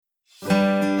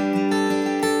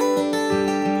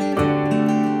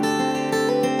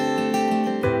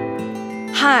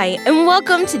Hi, and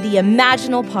welcome to the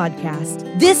Imaginal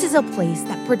Podcast. This is a place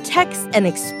that protects and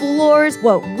explores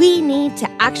what we need to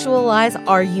actualize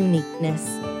our uniqueness.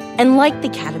 And like the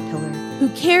caterpillar, who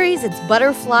carries its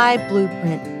butterfly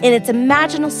blueprint in its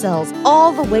imaginal cells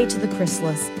all the way to the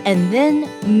chrysalis, and then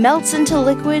melts into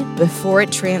liquid before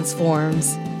it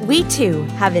transforms, we too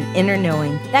have an inner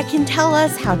knowing that can tell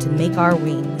us how to make our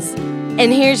wings.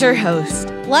 And here's your host,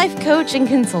 life coach and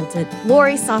consultant,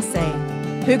 Lori Sauce,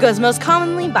 who goes most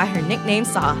commonly by her nickname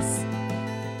Sauce.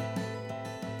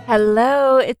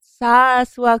 Hello, it's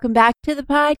Sauce. Welcome back to the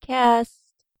podcast.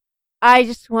 I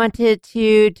just wanted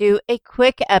to do a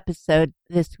quick episode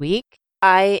this week.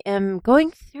 I am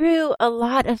going through a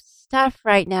lot of stuff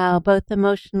right now, both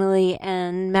emotionally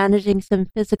and managing some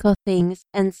physical things.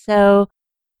 And so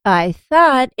I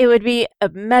thought it would be a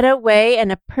meta way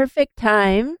and a perfect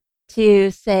time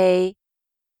to say,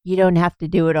 you don't have to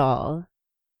do it all.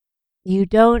 You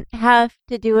don't have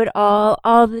to do it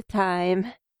all the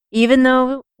time, even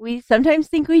though we sometimes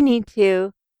think we need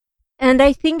to. And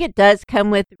I think it does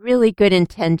come with really good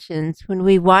intentions when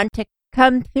we want to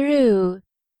come through.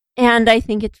 And I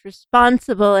think it's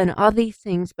responsible and all these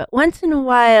things. But once in a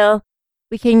while,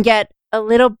 we can get a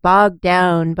little bogged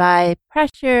down by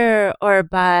pressure or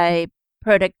by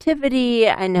productivity.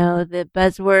 I know the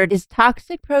buzzword is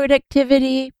toxic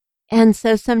productivity. And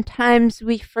so sometimes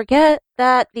we forget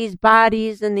that these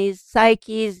bodies and these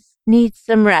psyches need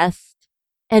some rest.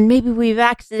 And maybe we've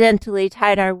accidentally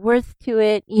tied our worth to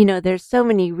it. You know, there's so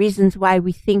many reasons why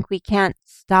we think we can't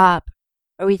stop,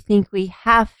 or we think we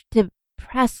have to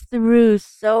press through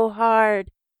so hard.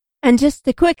 And just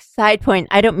a quick side point,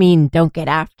 I don't mean don't get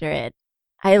after it.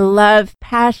 I love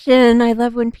passion. I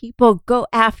love when people go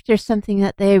after something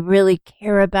that they really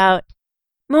care about.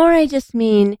 More, I just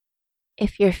mean,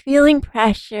 if you're feeling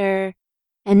pressure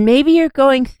and maybe you're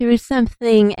going through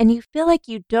something and you feel like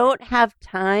you don't have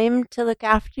time to look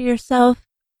after yourself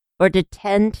or to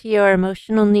tend to your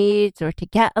emotional needs or to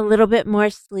get a little bit more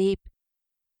sleep,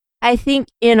 I think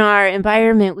in our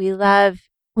environment, we love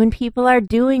when people are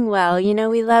doing well. You know,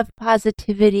 we love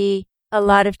positivity. A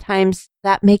lot of times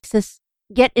that makes us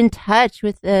get in touch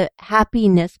with the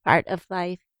happiness part of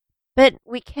life. But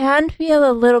we can feel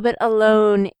a little bit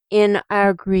alone in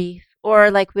our grief,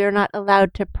 or like we're not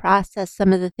allowed to process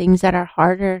some of the things that are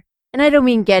harder. And I don't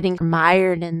mean getting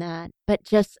mired in that, but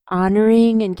just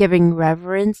honoring and giving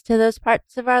reverence to those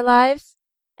parts of our lives.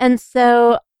 And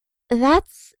so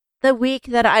that's the week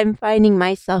that I'm finding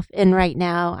myself in right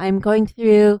now. I'm going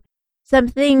through some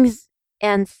things,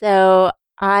 and so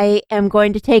I am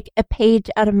going to take a page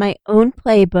out of my own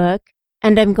playbook,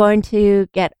 and I'm going to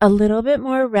get a little bit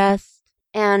more rest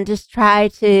and just try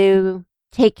to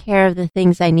take care of the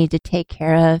things I need to take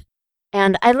care of.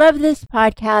 And I love this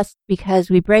podcast because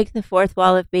we break the fourth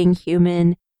wall of being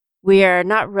human. We are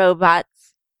not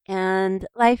robots, and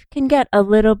life can get a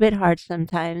little bit hard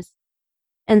sometimes.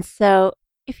 And so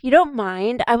if you don't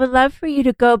mind, I would love for you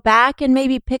to go back and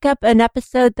maybe pick up an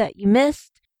episode that you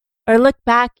missed, or look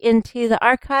back into the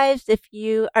archives if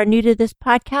you are new to this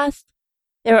podcast.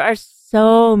 There are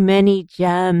so many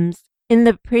gems in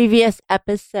the previous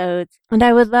episodes, and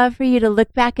I would love for you to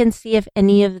look back and see if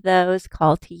any of those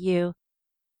call to you.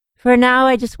 For now,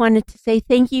 I just wanted to say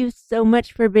thank you so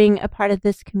much for being a part of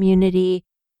this community.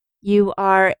 You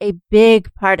are a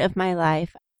big part of my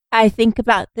life. I think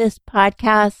about this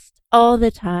podcast all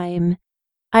the time.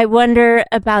 I wonder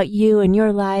about you and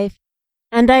your life,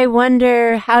 and I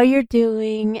wonder how you're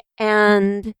doing,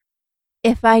 and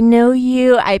if I know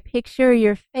you, I picture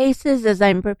your faces as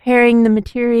I'm preparing the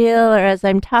material or as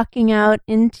I'm talking out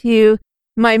into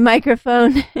my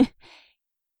microphone.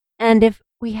 And if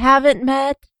we haven't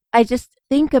met, I just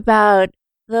think about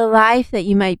the life that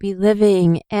you might be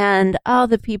living and all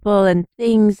the people and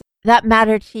things that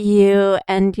matter to you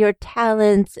and your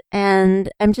talents. And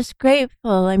I'm just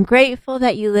grateful. I'm grateful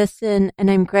that you listen, and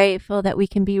I'm grateful that we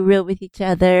can be real with each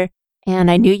other.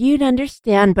 And I knew you'd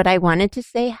understand, but I wanted to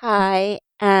say hi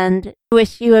and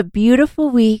wish you a beautiful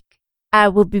week. I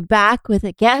will be back with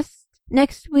a guest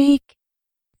next week.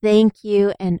 Thank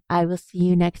you, and I will see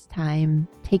you next time.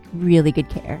 Take really good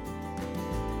care.